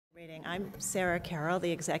I'm Sarah Carroll,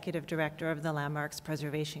 the Executive Director of the Landmarks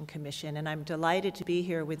Preservation Commission, and I'm delighted to be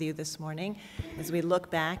here with you this morning as we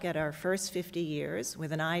look back at our first 50 years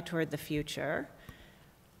with an eye toward the future.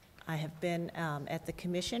 I have been at the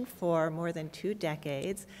Commission for more than 2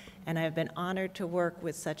 decades, and I have been honored to work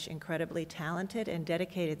with such incredibly talented and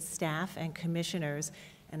dedicated staff and commissioners,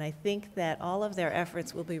 and I think that all of their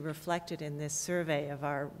efforts will be reflected in this survey of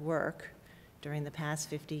our work during the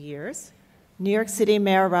past 50 years. New York City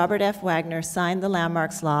Mayor Robert F. Wagner signed the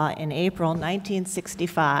Landmarks Law in April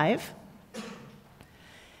 1965.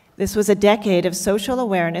 This was a decade of social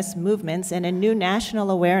awareness movements and a new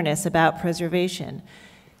national awareness about preservation.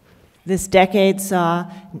 This decade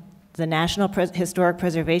saw the National Historic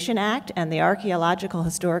Preservation Act and the Archaeological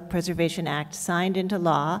Historic Preservation Act signed into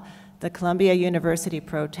law, the Columbia University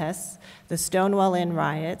protests, the Stonewall Inn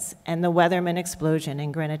riots, and the Weatherman explosion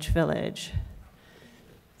in Greenwich Village.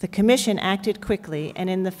 The Commission acted quickly, and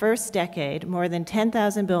in the first decade, more than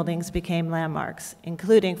 10,000 buildings became landmarks,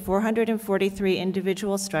 including 443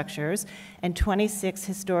 individual structures and 26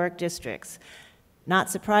 historic districts. Not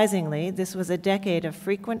surprisingly, this was a decade of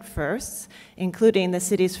frequent firsts, including the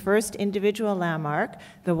city's first individual landmark,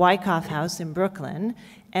 the Wyckoff House in Brooklyn,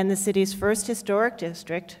 and the city's first historic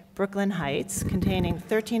district, Brooklyn Heights, containing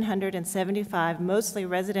 1,375 mostly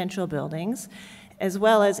residential buildings, as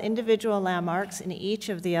well as individual landmarks in each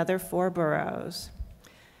of the other 4 boroughs.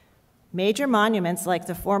 Major monuments like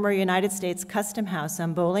the former United States Custom House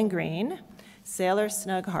on Bowling Green, Sailor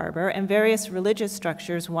Snug Harbor, and various religious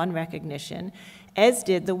structures won recognition, as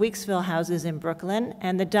did the Weeksville houses in Brooklyn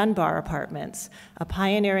and the Dunbar Apartments, a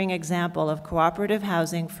pioneering example of cooperative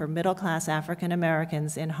housing for middle-class African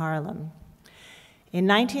Americans in Harlem. In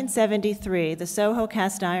 1973, the Soho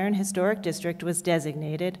Cast Iron Historic District was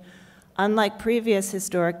designated. Unlike previous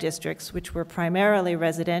historic districts, which were primarily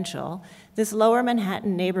residential, this lower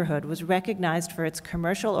Manhattan neighborhood was recognized for its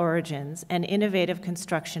commercial origins and innovative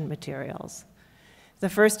construction materials. The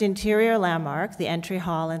first interior landmark, the entry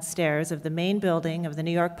hall and stairs of the main building of the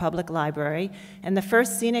New York Public Library, and the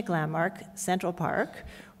first scenic landmark, Central Park,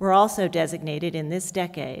 were also designated in this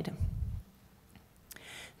decade.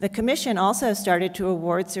 The Commission also started to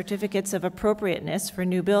award certificates of appropriateness for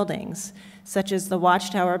new buildings, such as the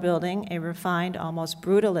Watchtower Building, a refined, almost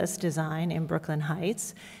brutalist design in Brooklyn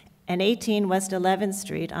Heights, and 18 West 11th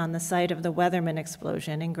Street on the site of the Weatherman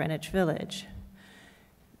explosion in Greenwich Village.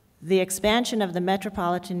 The expansion of the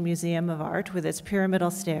Metropolitan Museum of Art with its pyramidal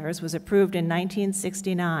stairs was approved in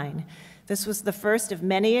 1969. This was the first of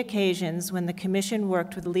many occasions when the Commission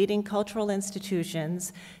worked with leading cultural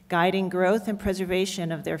institutions, guiding growth and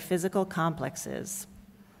preservation of their physical complexes.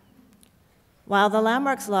 While the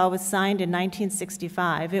Landmarks Law was signed in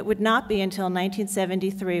 1965, it would not be until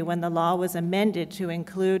 1973 when the law was amended to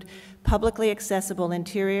include publicly accessible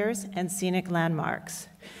interiors and scenic landmarks.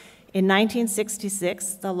 In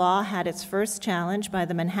 1966, the law had its first challenge by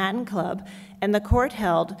the Manhattan Club, and the court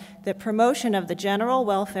held that promotion of the general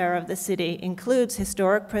welfare of the city includes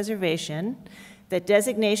historic preservation, that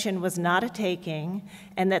designation was not a taking,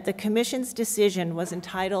 and that the Commission's decision was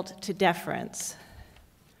entitled to deference.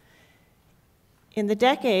 In the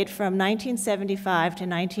decade from 1975 to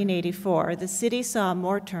 1984, the city saw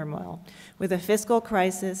more turmoil, with a fiscal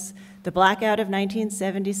crisis, the blackout of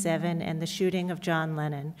 1977, and the shooting of John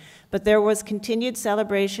Lennon. But there was continued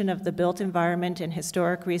celebration of the built environment and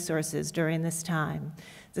historic resources during this time.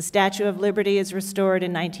 The Statue of Liberty is restored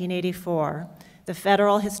in 1984. The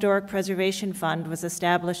Federal Historic Preservation Fund was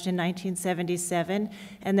established in 1977,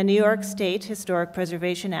 and the New York State Historic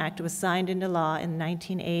Preservation Act was signed into law in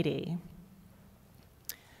 1980.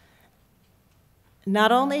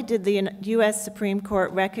 Not only did the U.S. Supreme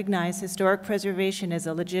Court recognize historic preservation as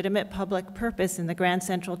a legitimate public purpose in the Grand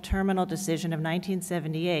Central Terminal decision of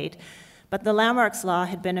 1978, but the Landmarks Law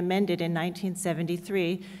had been amended in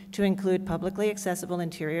 1973 to include publicly accessible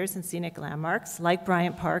interiors and scenic landmarks like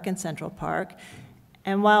Bryant Park and Central Park.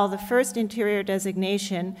 And while the first interior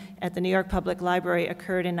designation at the New York Public Library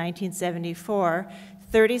occurred in 1974,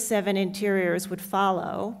 37 interiors would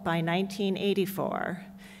follow by 1984.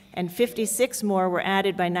 And 56 more were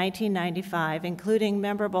added by 1995, including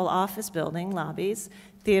memorable office building lobbies,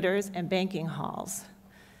 theaters, and banking halls.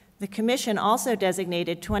 The Commission also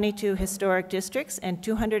designated 22 historic districts and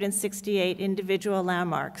 268 individual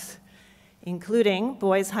landmarks, including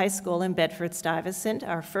Boys High School in Bedford-Stuyvesant,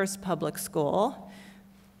 our first public school,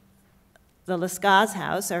 the Lescaz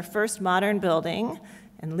House, our first modern building,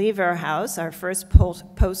 and Lever House, our first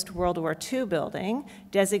post-World War II building,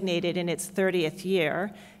 designated in its 30th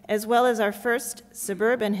year, as well as our first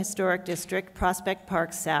suburban historic district, Prospect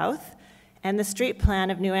Park South, and the street plan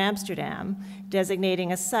of New Amsterdam,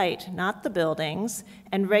 designating a site, not the buildings,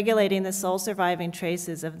 and regulating the sole surviving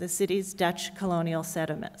traces of the city's Dutch colonial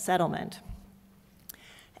settlement.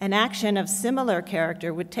 An action of similar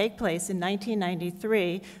character would take place in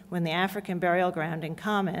 1993 when the African Burial Ground in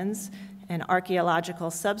Commons, an archaeological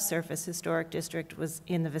subsurface historic district was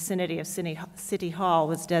in the vicinity of City Hall,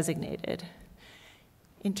 was designated.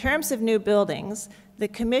 In terms of new buildings, the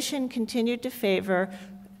Commission continued to favor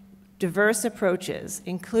diverse approaches,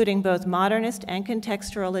 including both modernist and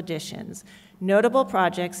contextual additions. Notable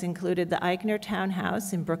projects included the Eichner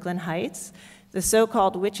Townhouse in Brooklyn Heights, the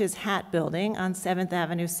so-called Witch's Hat building on 7th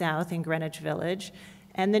Avenue South in Greenwich Village,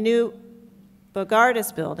 and the new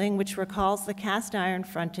Bogardus building, which recalls the cast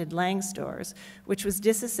iron-fronted Lang stores, which was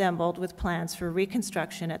disassembled with plans for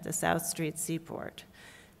reconstruction at the South Street Seaport.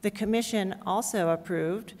 The Commission also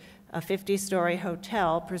approved a 50-story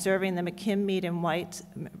hotel preserving McKim, Mead and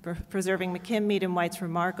White's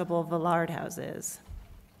remarkable Villard houses.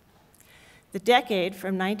 The decade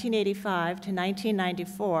from 1985 to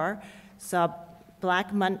 1994 saw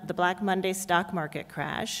the Black Monday stock market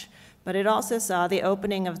crash, but it also saw the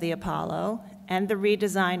opening of the Apollo and the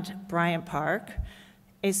redesigned Bryant Park,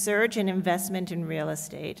 a surge in investment in real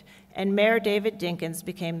estate, and Mayor David Dinkins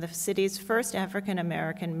became the city's first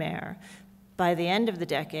African-American mayor. By the end of the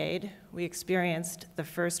decade, we experienced the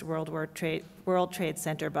first World Trade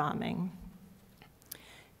Center bombing.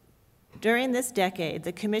 During this decade,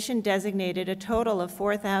 the Commission designated a total of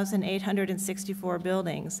 4,864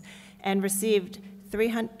 buildings and received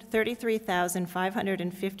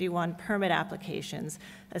 33,551 permit applications,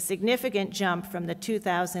 a significant jump from the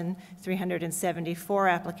 2,374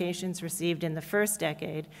 applications received in the first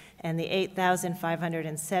decade and the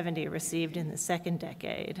 8,570 received in the second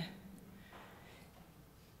decade.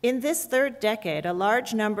 In this third decade, a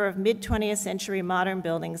large number of mid-20th century modern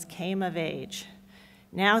buildings came of age.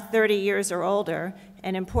 Now 30 years or older,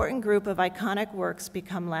 an important group of iconic works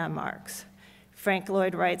become landmarks. Frank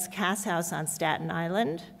Lloyd Wright's Cass House on Staten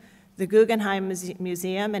Island, the Guggenheim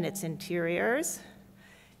Museum and its interiors,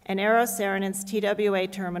 and Eero Saarinen's TWA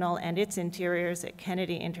terminal and its interiors at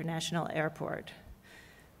Kennedy International Airport.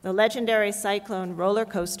 The legendary Cyclone roller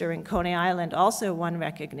coaster in Coney Island also won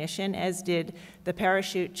recognition, as did the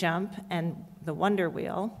parachute jump and the Wonder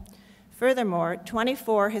Wheel. Furthermore,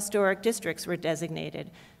 24 historic districts were designated,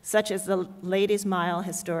 such as the Ladies' Mile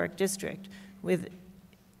Historic District, with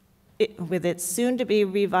its soon-to-be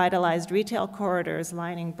revitalized retail corridors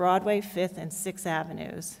lining Broadway, 5th, and 6th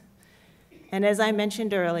Avenues. And as I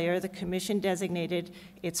mentioned earlier, the Commission designated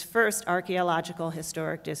its first archaeological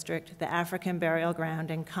historic district, the African Burial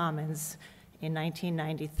Ground in Commons, in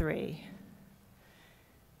 1993.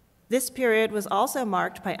 This period was also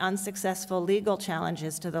marked by unsuccessful legal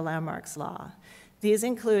challenges to the Landmarks Law. These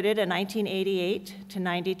included a 1988 to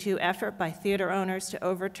 92 effort by theater owners to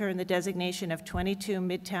overturn the designation of 22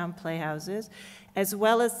 Midtown playhouses, as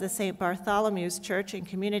well as the St. Bartholomew's Church and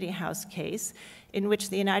Community House case, in which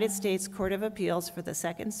the United States Court of Appeals for the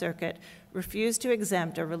Second Circuit refused to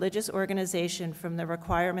exempt a religious organization from the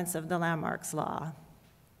requirements of the Landmarks Law.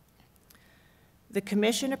 The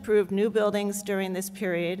Commission approved new buildings during this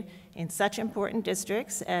period in such important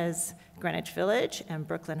districts as Greenwich Village and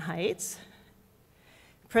Brooklyn Heights.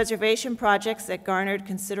 Preservation projects that garnered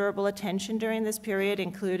considerable attention during this period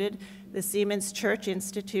included the Siemens Church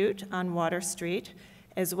Institute on Water Street,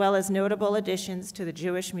 as well as notable additions to the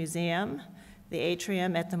Jewish Museum, the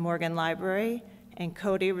atrium at the Morgan Library, and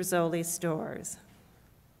Cody Rizzoli's stores.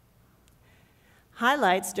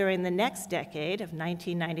 Highlights during the next decade of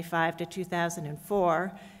 1995 to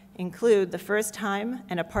 2004 include the first time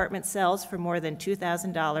an apartment sells for more than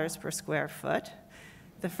 $2,000 per square foot,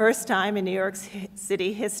 the first time in New York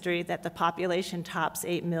City history that the population tops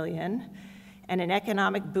 8 million, and an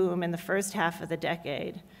economic boom in the first half of the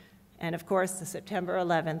decade, and of course the September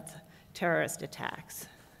 11th terrorist attacks.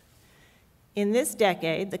 In this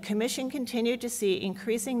decade, the Commission continued to see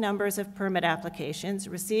increasing numbers of permit applications,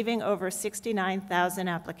 receiving over 69,000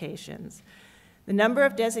 applications. The number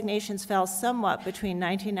of designations fell somewhat between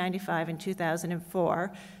 1995 and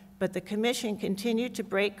 2004, but the Commission continued to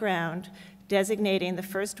break ground, designating the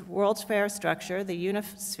first World's Fair structure, the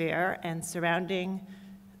Unisphere, and surrounding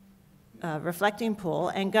reflecting pool,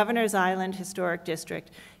 and Governor's Island Historic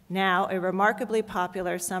District, now a remarkably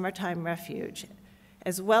popular summertime refuge,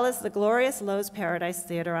 as well as the glorious Lowe's Paradise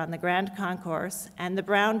Theater on the Grand Concourse and the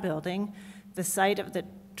Brown Building, the site of the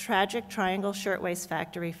tragic Triangle Shirtwaist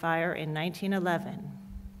Factory fire in 1911.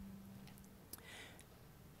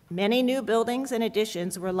 Many new buildings and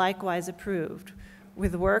additions were likewise approved,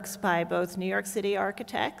 with works by both New York City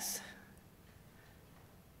architects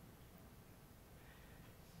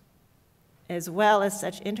as well as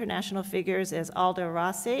such international figures as Aldo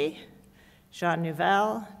Rossi, Jean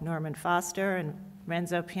Nouvel, Norman Foster, and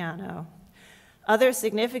Renzo Piano. Other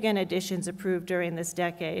significant additions approved during this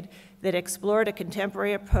decade that explored a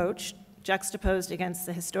contemporary approach juxtaposed against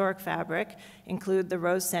the historic fabric include the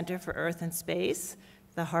Rose Center for Earth and Space,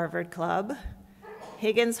 the Harvard Club,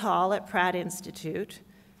 Higgins Hall at Pratt Institute,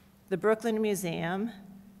 the Brooklyn Museum,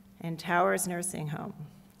 and Towers Nursing Home.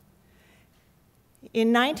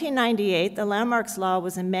 In 1998, the Landmarks Law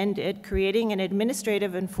was amended, creating an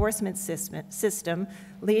administrative enforcement system,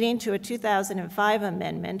 leading to a 2005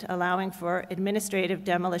 amendment allowing for administrative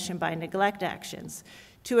demolition by neglect actions,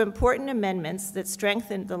 two important amendments that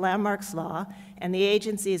strengthened the Landmarks Law and the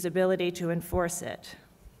agency's ability to enforce it.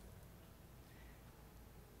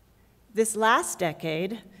 This last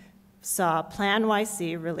decade saw Plan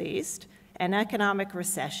YC released, an economic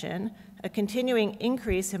recession, a continuing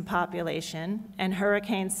increase in population, and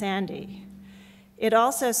Hurricane Sandy. It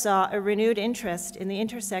also saw a renewed interest in the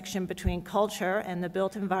intersection between culture and the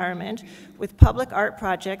built environment with public art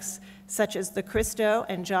projects such as the Christo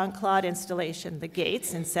and John Claude installation, The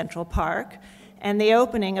Gates in Central Park, and the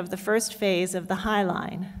opening of the first phase of the High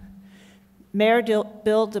Line. Mayor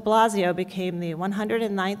Bill de Blasio became the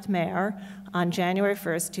 109th mayor on January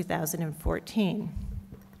 1st, 2014.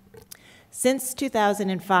 Since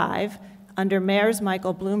 2005, under Mayors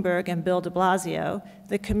Michael Bloomberg and Bill de Blasio,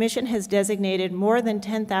 the Commission has designated more than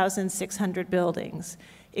 10,600 buildings,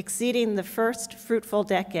 exceeding the first fruitful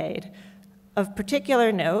decade. Of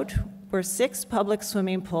particular note were 6 public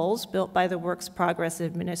swimming pools built by the Works Progress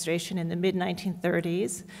Administration in the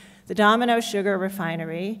mid-1930s, the Domino Sugar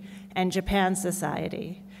Refinery, and Japan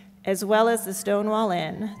Society, as well as the Stonewall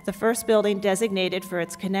Inn, the first building designated for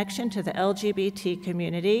its connection to the LGBT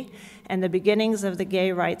community and the beginnings of the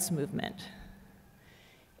gay rights movement.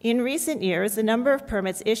 In recent years, the number of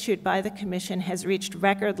permits issued by the Commission has reached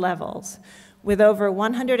record levels, with over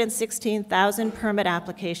 116,000 permit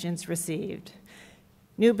applications received.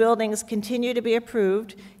 New buildings continue to be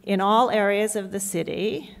approved in all areas of the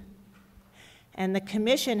city, and the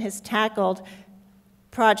Commission has tackled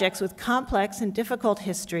projects with complex and difficult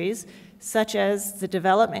histories, such as the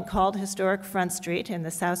development called Historic Front Street in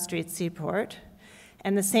the South Street Seaport,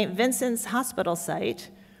 and the St. Vincent's Hospital site,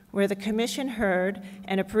 where the Commission heard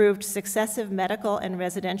and approved successive medical and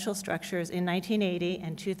residential structures in 1980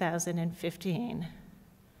 and 2015.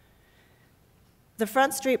 The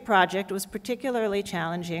Front Street project was particularly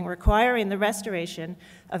challenging, requiring the restoration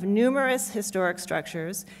of numerous historic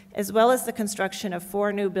structures, as well as the construction of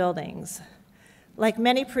 4 new buildings. Like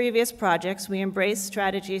many previous projects, we embraced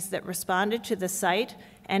strategies that responded to the site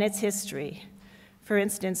and its history. For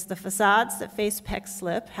instance, the facades that face Peck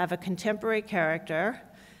Slip have a contemporary character,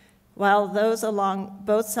 while those along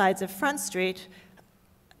both sides of Front Street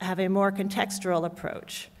have a more contextual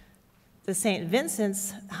approach. The St.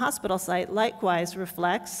 Vincent's Hospital site likewise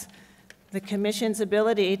reflects the Commission's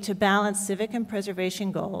ability to balance civic and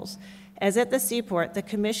preservation goals. As at the Seaport, the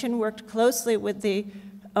Commission worked closely with the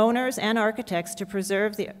owners and architects to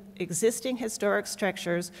preserve the existing historic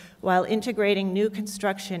structures while integrating new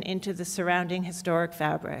construction into the surrounding historic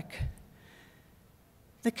fabric.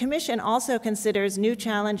 The Commission also considers new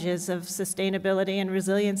challenges of sustainability and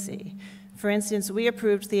resiliency. For instance, we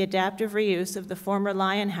approved the adaptive reuse of the former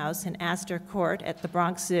Lion House in Astor Court at the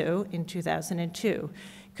Bronx Zoo in 2002.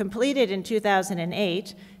 Completed in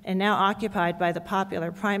 2008 and now occupied by the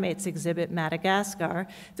popular primates exhibit Madagascar,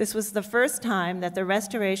 this was the first time that the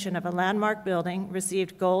restoration of a landmark building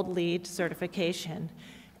received Gold LEED certification.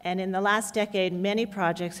 And in the last decade, many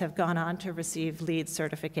projects have gone on to receive LEED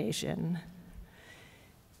certification.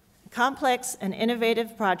 Complex and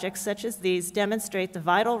innovative projects such as these demonstrate the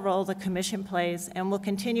vital role the Commission plays and will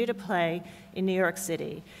continue to play in New York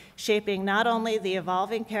City, shaping not only the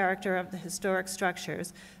evolving character of the historic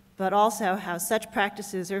structures, but also how such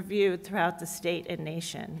practices are viewed throughout the state and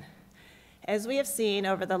nation. As we have seen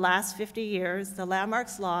over the last 50 years, the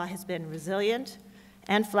Landmarks Law has been resilient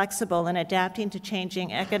and flexible in adapting to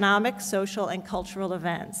changing economic, social, and cultural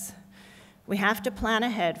events. We have to plan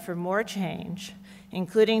ahead for more change,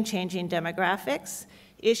 including changing demographics,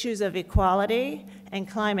 issues of equality, and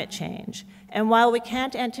climate change. And while we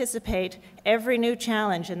can't anticipate every new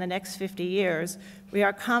challenge in the next 50 years, we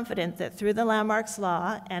are confident that through the Landmarks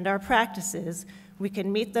Law and our practices, we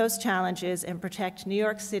can meet those challenges and protect New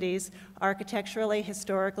York City's architecturally,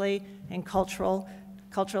 historically, and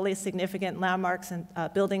culturally significant landmarks and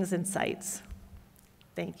buildings and sites.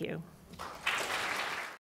 Thank you.